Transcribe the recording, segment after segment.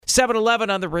711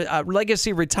 on the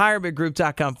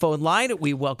LegacyRetirementGroup.com phone line.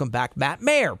 We welcome back Matt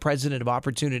Mayer, president of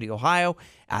Opportunity Ohio,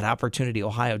 at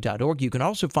OpportunityOhio.org. You can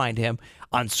also find him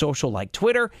on social like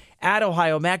Twitter, at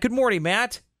Ohio Matt. Good morning,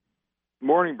 Matt.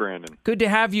 Morning, Brandon. Good to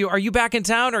have you. Are you back in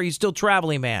town, or are you still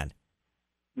traveling, man?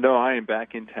 No, I am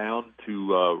back in town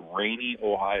to rainy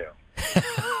Ohio.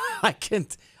 I can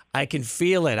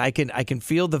feel it. I can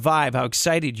feel the vibe, how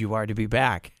excited you are to be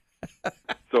back.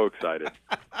 So excited.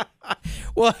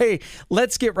 Well, hey,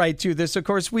 let's get right to this. Of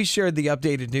course, we shared the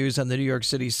updated news on the New York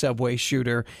City subway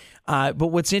shooter. But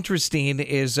what's interesting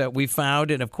is we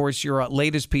found, and of course your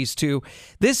latest piece too,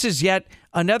 this is yet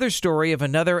another story of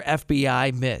another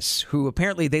FBI miss who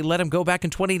apparently they let him go back in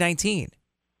 2019.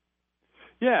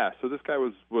 Yeah, so this guy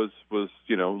was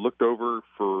looked over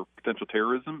for potential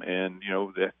terrorism, and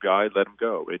the FBI let him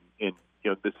go. And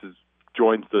this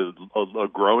joins a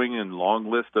growing and long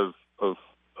list of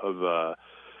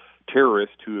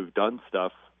terrorists who have done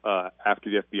stuff after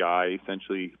the FBI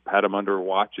essentially had them under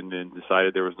watch and then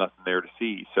decided there was nothing there to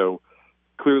see. So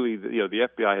clearly, the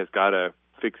FBI has got to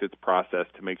fix its process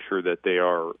to make sure that they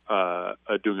are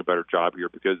doing a better job here,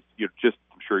 because I'm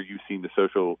sure you've seen the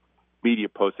social media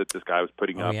posts that this guy was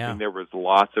putting up. Yeah. I mean, there was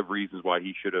lots of reasons why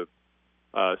he should have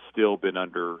still been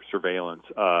under surveillance,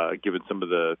 given some of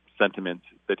the sentiments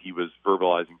that he was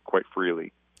verbalizing quite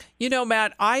freely.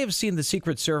 Matt, I have seen the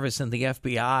Secret Service and the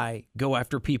FBI go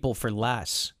after people for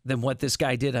less than what this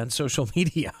guy did on social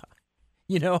media.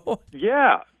 Yeah.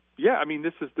 I mean,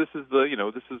 this is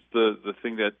the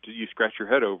thing that you scratch your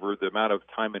head over, the amount of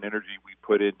time and energy we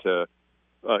put into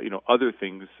other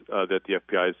things that the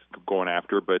FBI is going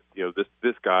after. But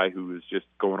this guy who is just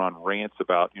going on rants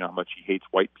about how much he hates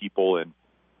white people and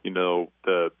the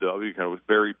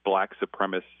very black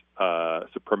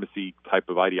supremacy type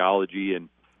of ideology, and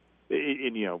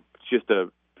it's just a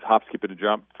hop, skip, and a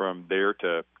jump from there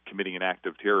to committing an act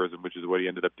of terrorism, which is what he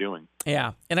ended up doing.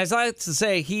 Yeah. And as I like to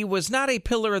say, he was not a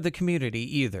pillar of the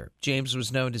community either. James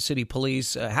was known to city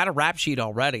police, had a rap sheet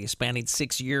already spanning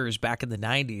 6 years back in the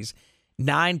 90s,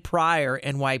 9 prior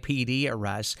NYPD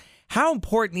arrests. How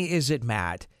important is it,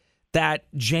 Matt, that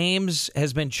James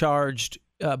has been charged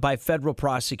by federal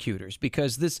prosecutors?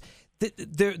 Because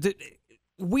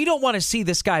we don't want to see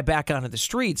this guy back onto the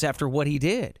streets after what he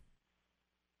did.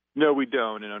 No, we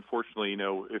don't, and unfortunately,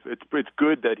 it's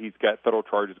good that he's got federal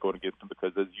charges going against him,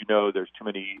 because, as you know, there's too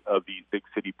many of these big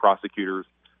city prosecutors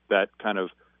that kind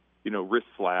of, wrist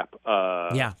slap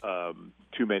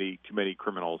too many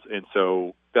criminals, and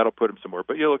so that'll put him somewhere.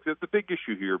 But look, the big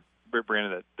issue here,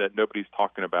 Brandon, that nobody's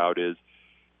talking about is,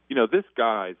 this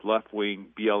guy's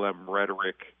left-wing BLM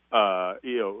rhetoric.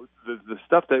 The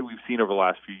stuff that we've seen over the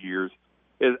last few years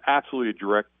is absolutely a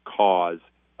direct cause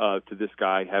to this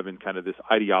guy having kind of this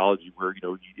ideology where,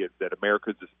 that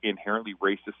America's this inherently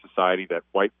racist society, that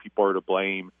white people are to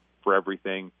blame for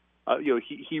everything.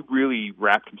 He really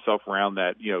wrapped himself around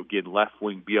that, again,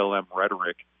 left-wing BLM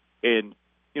rhetoric. And,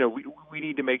 we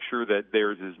need to make sure that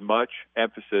there's as much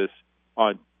emphasis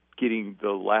on getting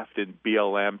the left and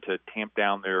BLM to tamp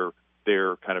down their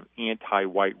kind of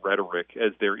anti-white rhetoric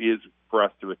as there is for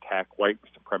us to attack white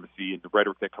supremacy and the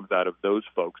rhetoric that comes out of those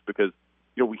folks, because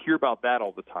we hear about that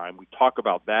all the time. We talk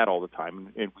about that all the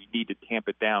time, and we need to tamp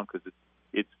it down because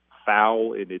it's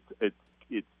foul and it's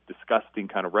disgusting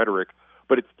kind of rhetoric.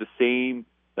 But it's that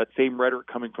same rhetoric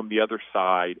coming from the other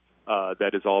side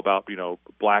that is all about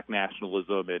black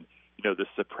nationalism and this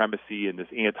supremacy and this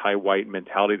anti-white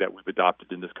mentality that we've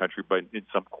adopted in this country. But in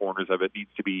some corners of it needs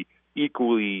to be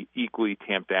equally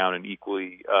tamped down and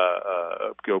equally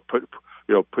put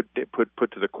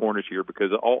to the corners here,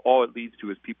 because all it leads to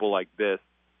is people like this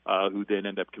who then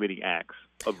end up committing acts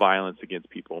of violence against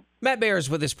people. Matt Mayer is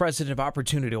with us, president of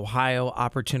Opportunity Ohio,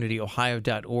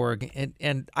 OpportunityOhio.org.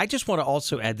 And I just want to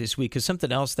also add this week, because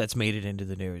something else that's made it into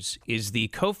the news is the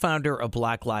co-founder of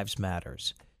Black Lives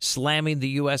Matters slamming the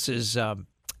U.S.'s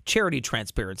charity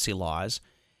transparency laws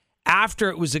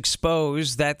after it was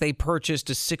exposed that they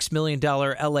purchased a $6 million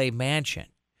L.A. mansion,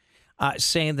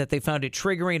 saying that they found it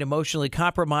triggering, emotionally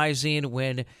compromising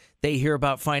when they hear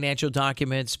about financial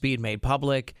documents being made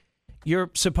public.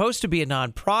 You're supposed to be a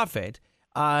nonprofit,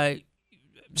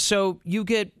 so you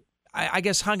get, I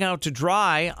guess, hung out to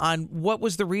dry on what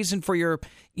was the reason for your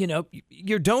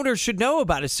donors should know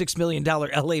about a $6 million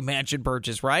L.A. mansion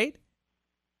purchase, right?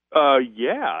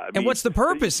 Yeah. And what's the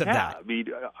purpose of that? I mean,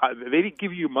 they didn't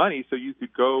give you money so you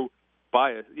could go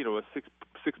buy a $6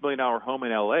 million home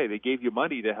in L.A. They gave you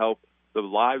money to help the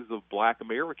lives of Black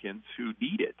Americans who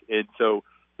need it. And so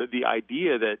the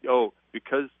idea that,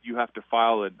 because you have to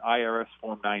file an IRS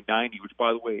Form 990, which,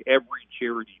 by the way, every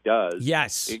charity does.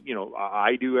 Yes.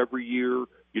 I do every year.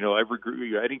 every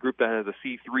group, any group that has a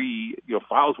C3,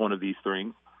 files one of these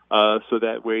things, so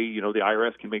that way, the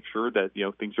IRS can make sure that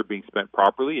things are being spent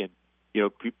properly,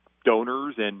 and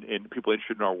donors and people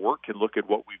interested in our work can look at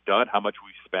what we've done, how much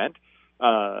we've spent.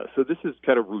 So this is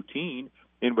kind of routine.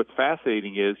 And what's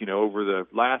fascinating is, over the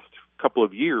last couple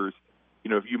of years,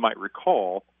 if you might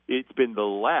recall, it's been the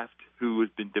left who has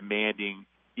been demanding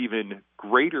even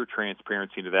greater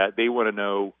transparency into that. They want to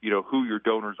know, who your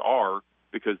donors are,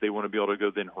 because they want to be able to go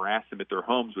then harass them at their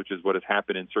homes, which is what has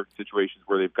happened in certain situations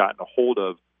where they've gotten a hold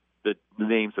of the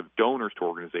names of donors to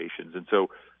organizations. And so,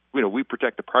 we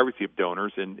protect the privacy of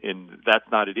donors, and that's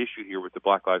not an issue here with the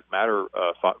Black Lives Matter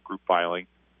group filing.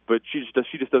 But she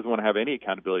just doesn't want to have any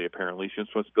accountability, apparently. She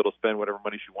just wants to be able to spend whatever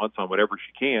money she wants on whatever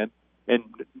she can, and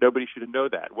nobody should know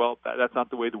that. Well, that's not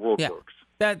the way the world works.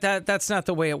 That's not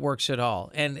the way it works at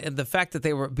all. And the fact that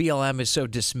BLM is so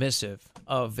dismissive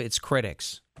of its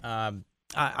critics,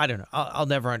 I don't know. I'll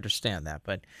never understand that.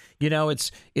 But,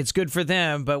 it's good for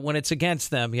them. But when it's against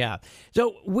them, yeah.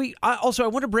 So I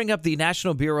want to bring up the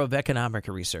National Bureau of Economic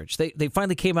Research. They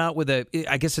finally came out with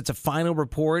I guess it's a final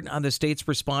report on the state's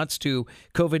response to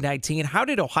COVID-19. How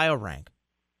did Ohio rank?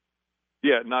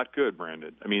 Yeah, not good,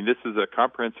 Brandon. I mean, this is a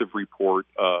comprehensive report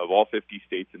of all 50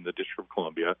 states in the District of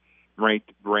Columbia,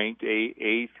 ranked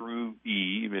A through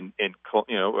E, and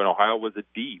Ohio was a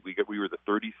D. We were the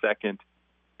 32nd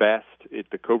best at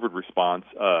the COVID response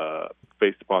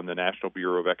based upon the National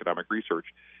Bureau of Economic Research.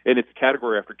 And it's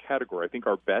category after category. I think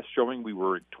our best showing, we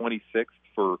were 26th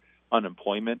for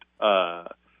unemployment,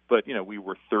 but we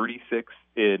were 36th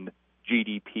in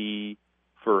GDP.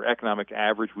 For economic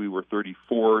average, we were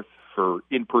 34th. For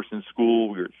in-person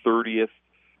school, we were 30th.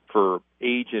 For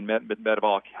age and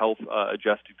metabolic health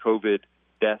adjusted COVID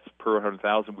deaths per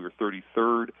 100,000, we were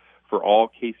 33rd. For all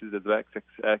cases of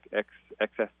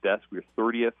excess deaths, we were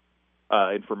 30th.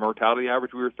 And for mortality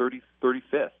average, we were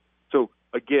 35th. So,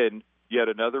 again, yet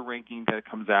another ranking that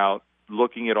comes out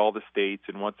looking at all the states.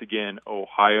 And once again,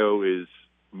 Ohio is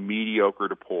mediocre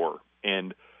to poor.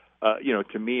 And,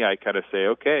 to me, I kind of say,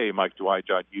 okay, Mike Dwight,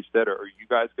 John Husted, are you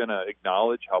guys going to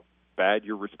acknowledge how bad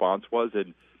your response was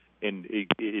and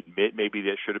admit maybe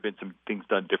there should have been some things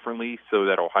done differently so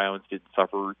that Ohioans didn't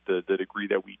suffer the degree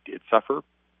that we did suffer?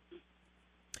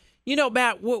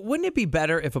 Matt, wouldn't it be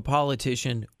better if a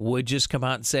politician would just come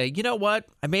out and say, you know what,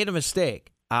 I made a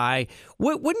mistake.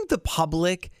 Wouldn't the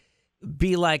public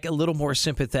be like a little more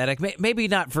sympathetic? Maybe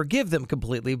not forgive them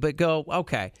completely, but go,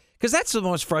 okay. Because that's the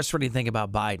most frustrating thing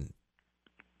about Biden.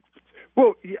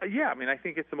 Well, yeah. I mean, I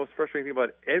think it's the most frustrating thing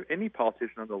about any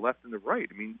politician on the left and the right.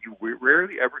 I mean, you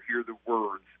rarely ever hear the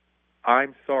words,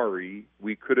 I'm sorry,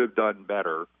 we could have done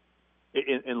better,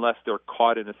 unless they're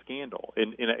caught in a scandal.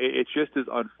 And it's just as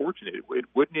unfortunate.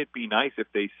 Wouldn't it be nice if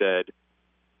they said,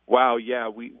 wow, yeah,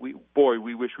 we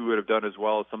wish we would have done as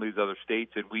well as some of these other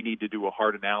states, and we need to do a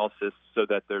hard analysis so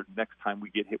that the next time we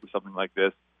get hit with something like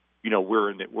this,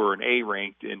 we're an A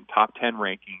ranked in top 10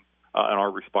 ranking in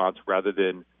our response rather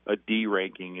than a D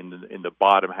ranking in the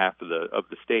bottom half of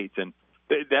the states. And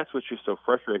that's what's just so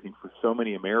frustrating for so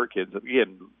many Americans.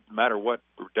 Again, no matter what,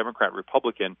 Democrat,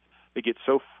 Republican, they get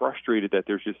so frustrated that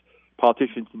there's just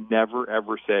politicians never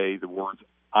ever say the words,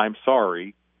 I'm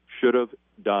sorry, should have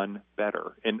done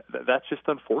better. And that's just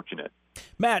unfortunate.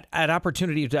 Matt, at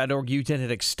opportunity.org, you did an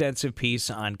extensive piece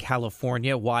on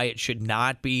California, why it should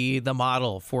not be the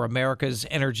model for America's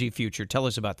energy future. Tell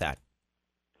us about that.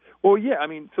 Well, yeah, I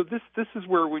mean, so this is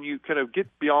where when you kind of get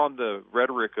beyond the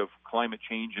rhetoric of climate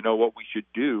change, what we should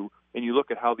do, and you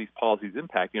look at how these policies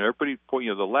impact, everybody,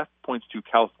 the left points to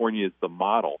California as the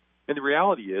model. And the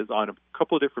reality is, on a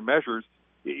couple of different measures,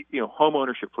 home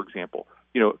ownership, for example,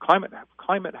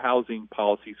 climate housing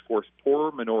policies force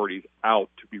poor minorities out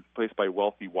to be replaced by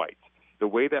wealthy whites. The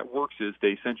way that works is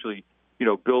they essentially,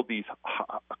 build these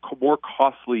more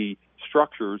costly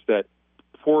structures that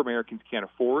poor Americans can't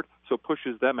afford, so it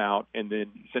pushes them out, and then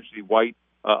essentially white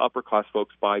upper-class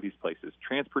folks buy these places.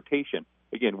 Transportation,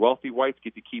 again, wealthy whites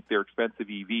get to keep their expensive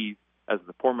EVs as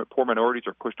the poor minorities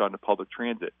are pushed onto public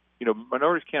transit.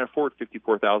 Minorities can't afford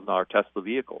 $54,000 Tesla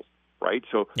vehicles, right?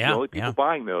 So the only people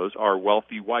buying those are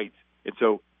wealthy whites. And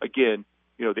so, again,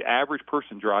 the average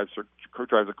person drives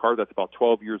a car that's about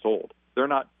 12 years old. They're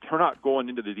not going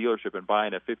into the dealership and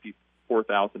buying a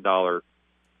 $54,000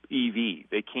 EV.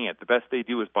 They can't. The best they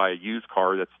do is buy a used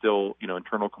car that's still,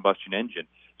 internal combustion engine.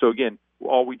 So again,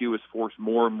 all we do is force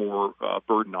more and more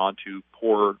burden onto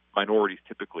poor minorities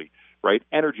typically, right?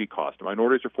 Energy cost.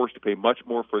 Minorities are forced to pay much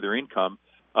more for their income,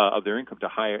 to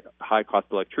high cost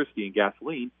electricity and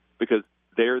gasoline because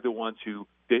they're the ones who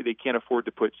they can't afford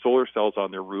to put solar cells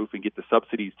on their roof and get the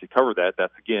subsidies to cover that.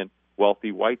 That's, again,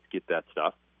 wealthy whites get that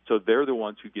stuff. So they're the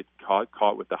ones who get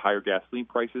caught with the higher gasoline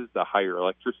prices, the higher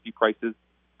electricity prices,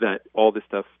 that all this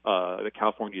stuff that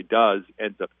California does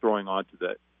ends up throwing onto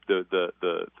the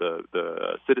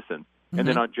citizens. Mm-hmm. And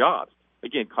then on jobs,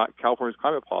 again, California's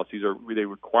climate policies they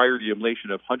require the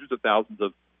elimination of hundreds of thousands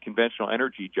of conventional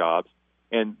energy jobs,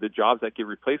 and the jobs that get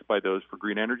replaced by those for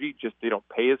green energy they don't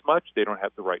pay as much. They don't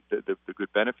have the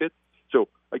good benefits. So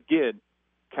again,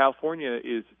 California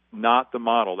is not the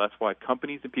model. That's why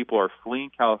companies and people are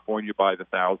fleeing California by the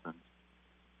thousands,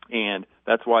 and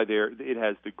that's why it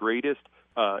has the greatest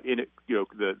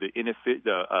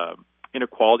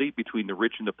inequality between the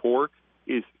rich and the poor.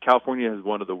 Is California has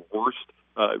one of the worst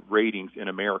ratings in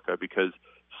America because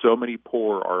so many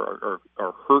poor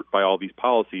are hurt by all these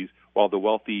policies, while the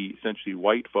wealthy, essentially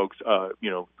white folks,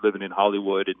 living in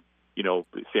Hollywood and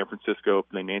San Francisco,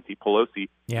 and Nancy Pelosi,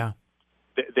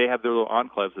 they have their little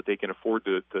enclaves that they can afford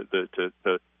to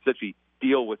essentially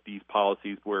deal with these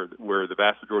policies where the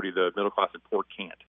vast majority of the middle class and poor can't.